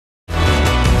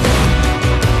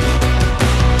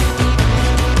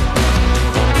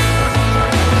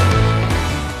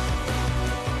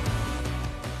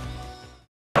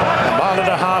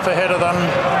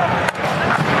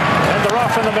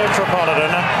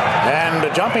Metropolitan,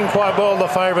 and jumping quite well the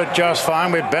favourite Just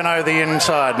Fine with Benno the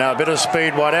inside. Now a bit of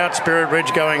speed wide out, Spirit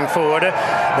Ridge going forward.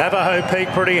 Navajo Peak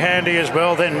pretty handy as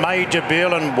well, then Major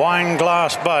Beale and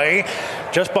Wineglass Bay.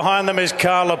 Just behind them is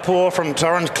Carla Poor from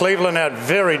Torrens. Cleveland out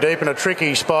very deep in a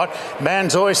tricky spot.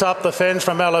 Manzois up the fence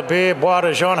from Alabir. Bois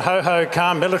de Jean, Ho-Ho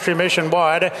Calm, Military Mission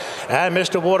wide. And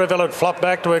Mr. Waterville had flopped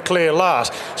back to a clear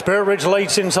last. Spirit Ridge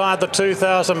leads inside the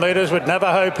 2,000 metres with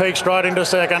Navajo Peak striding to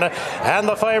second. And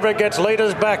the favourite gets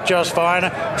leaders back Just Fine,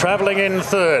 travelling in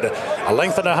third. A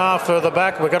length and a half further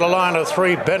back, we've got a line of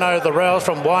three. Benno the Rouse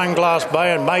from Wineglass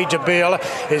Bay, and Major Beale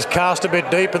is cast a bit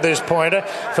deep at this point.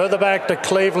 Further back to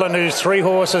Cleveland, who's three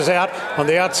horses out. On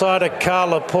the outside of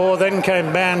Carla Poor, then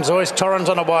came Manzois, Torrens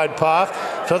on a wide path.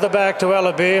 Further back to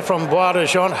Alabir from Bois de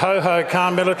Jean, Ho-Ho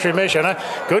Calm, Military Mission.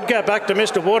 Good gap back to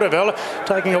Mr. Waterville,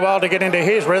 taking a while to get into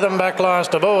his rhythm back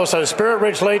last of all. So Spirit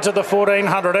Ridge leads at the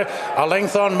 1400, a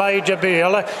length on Major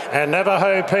Beale, and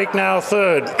Navajo Peak now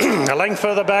third. A length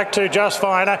further back to Just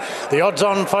Fine, the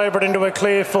odds-on favourite into a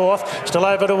clear fourth, still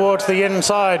over towards the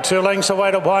inside, 2 lengths away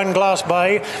to Wineglass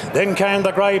Bay. Then came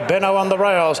the grey Benno on the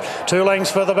rails, 2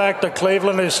 lengths further back to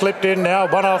Cleveland, who slipped in now,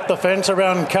 one off the fence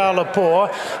around Carla Poor.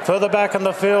 Further back in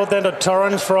the field then to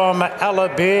Torrens from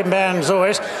Alabir,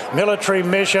 Manzois, Military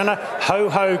Mission,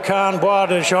 Ho-Ho Khan, Bois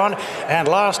de Jean, and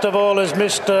last of all is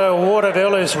Mr.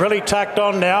 Waterville, who's really tacked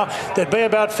on now. There'd be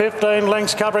about 15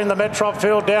 lengths covering the Metrop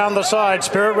field down the side.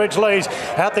 Spirit Ridge leads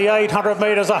at the 800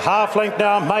 metres, a half length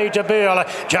now. Major Beale,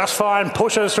 Just Fine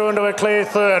pushes through into a clear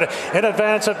third in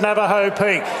advance of Navajo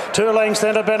Peak. 2 lengths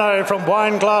then to Benno from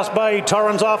Wineglass Bay.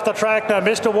 Torrens off the track now.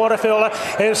 Mr. Waterville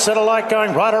is set alike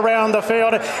going right around the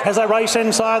field as they race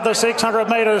inside the 600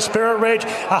 metres. Spirit Ridge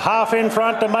a half in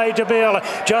front to Major Beale.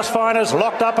 Just Fine is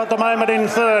locked up at the moment in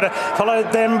third,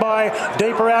 followed then by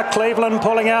deeper out Cleveland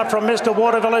pulling out from Mr.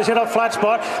 Waterville, is in a flat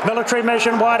spot. Military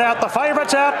Mission wide out. The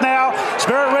favourites out now.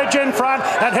 Spirit Ridge in front,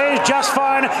 and here's Just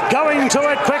Fine going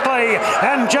to it quickly,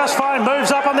 and Just Fine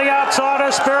moves up on the outside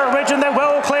of Spirit Ridge, and they're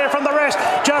well clear from the rest.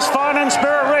 Just Fine and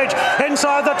Spirit Ridge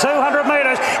inside the 200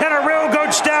 metres in a real good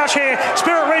stoush here.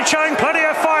 Spirit Ridge showing plenty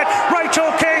of fight.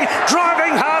 Rachel King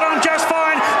driving hard on Just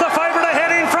Fine. The favourite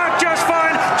ahead in front, Just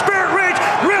Fine. Spirit Ridge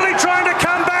really trying to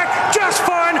come back. Just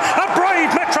Fine, a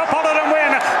brave Metropolitan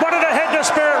win. Wanted to head to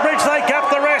Spirit Ridge, they gap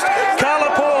the rest.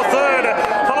 Carla Poor third,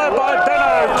 followed by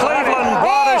Benno, Cleveland,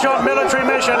 Bois de Jean, Military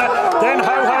Mission, then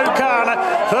Ho-Ho Khan.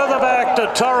 Further back to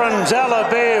Torrens,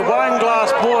 Alabir,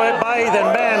 Wineglass Bay,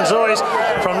 then Manzois.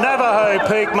 From Navajo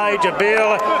Peak, Major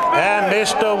Beale and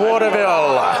Mr.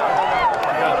 Waterville.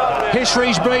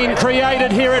 History's been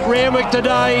created here at Randwick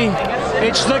today.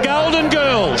 It's the Golden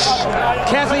Girls.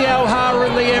 Kathy O'Hara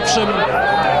in the Epsom,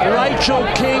 Rachel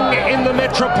King in the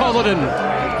Metropolitan.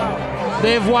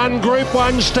 They've won Group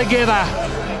 1s together.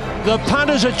 The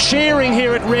punters are cheering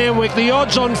here at Randwick. The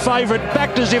odds-on favourite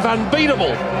backed as if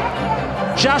unbeatable.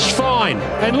 Just Fine.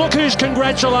 And look who's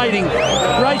congratulating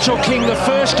Rachel King, the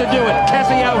first to do it.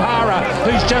 Kathy O'Hara,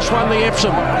 who's just won the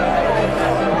Epsom.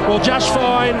 Well, Just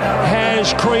Fine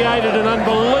has created an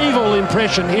unbelievable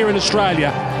impression here in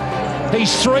Australia.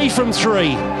 He's 3 from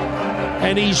 3,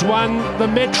 and he's won the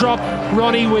Metrop,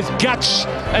 Ronnie, with guts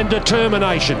and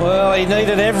determination. Well, he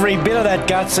needed every bit of that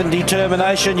guts and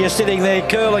determination. You're sitting there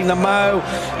curling the mow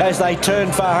as they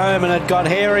turned for home, and it got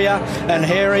hairier and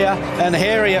hairier and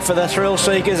hairier for the thrill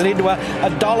seekers, and into a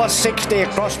 $1.60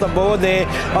 across the board there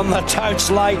on the totes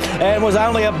late, and was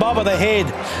only a bob of the head.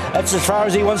 That's as far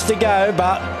as he wants to go,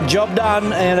 but job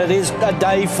done, and it is a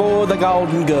day for the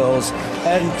Golden Girls.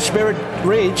 And Spirit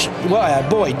Ridge, well,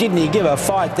 boy, didn't he give a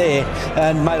fight there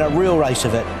and made a real race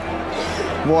of it.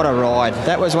 What a ride.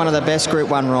 That was one of the best Group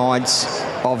 1 rides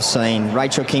I've seen.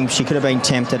 Rachel King, she could have been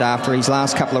tempted after his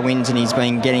last couple of wins, and he's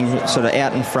been getting sort of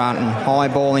out in front and high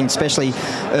balling, especially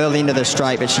early into the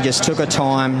straight, but she just took her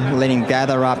time, let him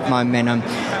gather up momentum.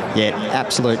 Yeah,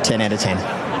 absolute 10 out of 10.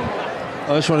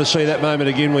 I just want to see that moment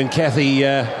again when Kathy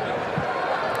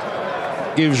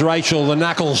gives Rachel the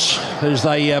knuckles as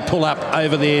they pull up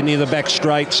over there near the back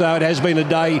straight. So it has been a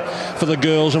day for the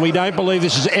girls, and we don't believe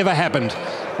this has ever happened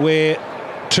where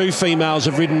 2 females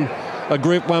have ridden a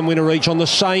Group 1 winner each on the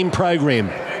same program.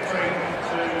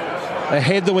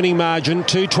 Ahead the winning margin,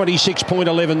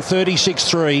 226.11,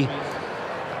 36.3.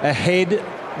 Ahead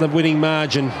the winning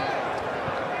margin.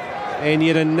 And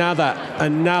yet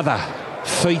another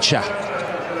feature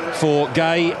for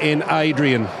Gay and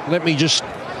Adrian.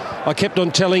 I kept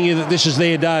on telling you that this is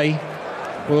their day.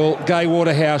 Well, Gay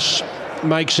Waterhouse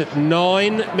makes it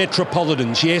 9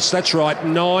 Metropolitans. Yes, that's right,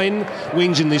 9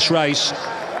 wins in this race.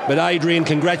 But Adrian,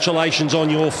 congratulations on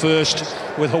your first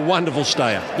with a wonderful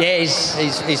stayer. Yeah,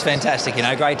 he's fantastic. You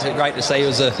know, great to see. It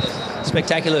was a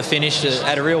spectacular finish.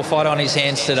 Had a real fight on his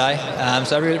hands today.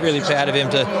 So really proud of him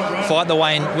to fight the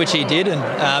way in which he did.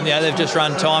 And you know, they've just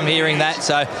run time hearing that.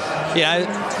 So you know,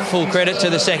 full credit to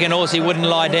the second horse. He wouldn't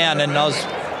lie down, and I was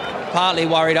partly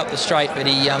worried up the straight, but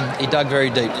he dug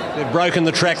very deep. They've broken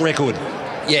the track record.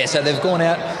 Yeah, so they've gone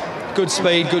out. Good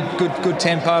speed, good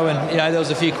tempo, and you know there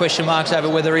was a few question marks over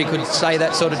whether he could stay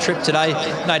that sort of trip today.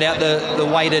 No doubt the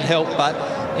weight had helped, but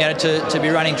you know to be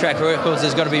running track records,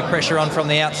 there's got to be pressure on from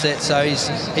the outset. So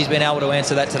he's been able to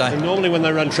answer that today. And normally when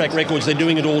they run track records, they're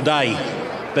doing it all day,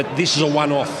 but this is a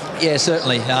one-off. Yeah,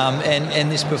 certainly.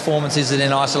 And this performance isn't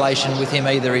in isolation with him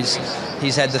either.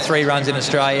 He's had the 3 runs in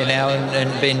Australia now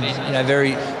and been you know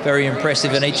very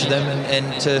impressive in each of them.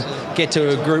 And to get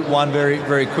to a Group 1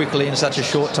 very quickly in such a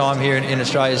short time here in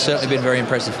Australia has certainly been very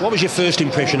impressive. What was your first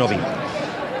impression of him?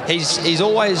 He's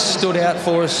always stood out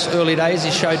for us early days.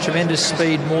 He showed tremendous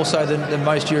speed, more so than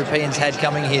most Europeans had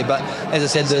coming here. But as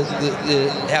I said,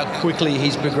 how quickly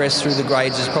he's progressed through the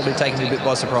grades has probably taken me a bit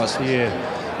by surprise.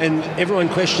 Yeah. And everyone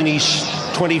questioned his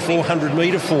 2,400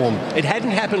 metre form. It hadn't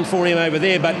happened for him over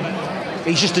there, but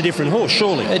he's just a different horse,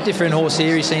 surely. A different horse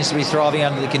here. He seems to be thriving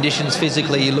under the conditions.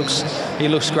 Physically, he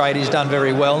looks great. He's done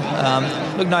very well.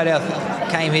 Look, no doubt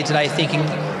came here today thinking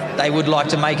they would like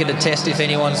to make it a test. If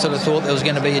anyone sort of thought there was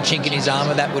going to be a chink in his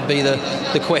armour, that would be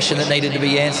the question that needed to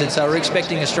be answered. So we're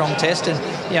expecting a strong test, and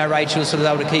you know Rachel was sort of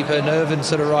able to keep her nerve and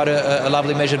sort of ride a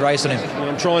lovely measured race on him. Well,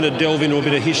 I'm trying to delve into a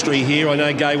bit of history here. I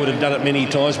know Gay would have done it many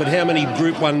times, but how many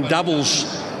Group 1 doubles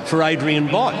for Adrian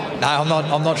Bott? No,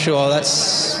 I'm not sure.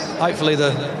 That's hopefully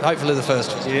the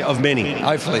first. Yeah, of many.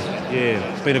 Hopefully.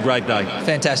 Yeah, it's been a great day.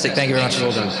 Fantastic. Thank you very much.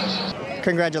 Well done.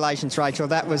 Congratulations, Rachel.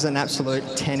 That was an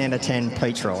absolute 10 out of 10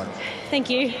 peach ride. Thank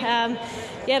you.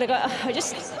 Yeah, look, I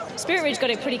just Spirit Ridge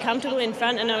got it pretty comfortable in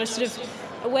front, and I was sort of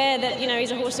aware that you know he's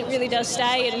a horse that really does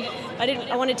stay, and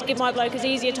I wanted to give my bloke as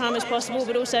easy a time as possible,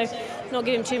 but also not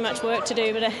give him too much work to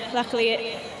do. But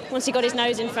luckily, once he got his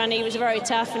nose in front, he was very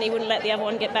tough, and he wouldn't let the other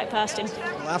one get back past him.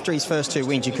 Well, after his first 2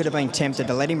 wins, you could have been tempted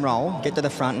to let him roll, get to the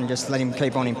front, and just let him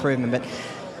keep on improving, but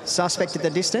suspected the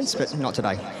distance, but not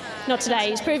today. Not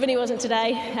today. He's proven he wasn't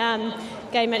today.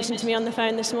 Gay mentioned to me on the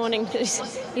phone this morning that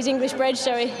he's English bred,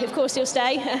 so of course he'll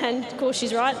stay, and of course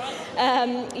she's right.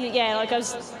 Yeah, like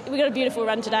we got a beautiful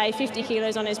run today, 50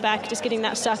 kilos on his back, just getting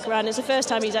that suck run. It's the first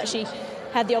time he's actually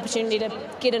had the opportunity to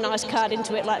get a nice card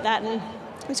into it like that, and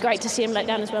it's great to see him let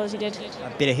down as well as he did.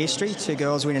 A bit of history, 2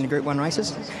 girls winning the Group 1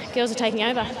 races. Girls are taking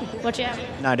over. Watch out.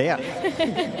 No doubt.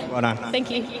 Well done. Thank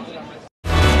you.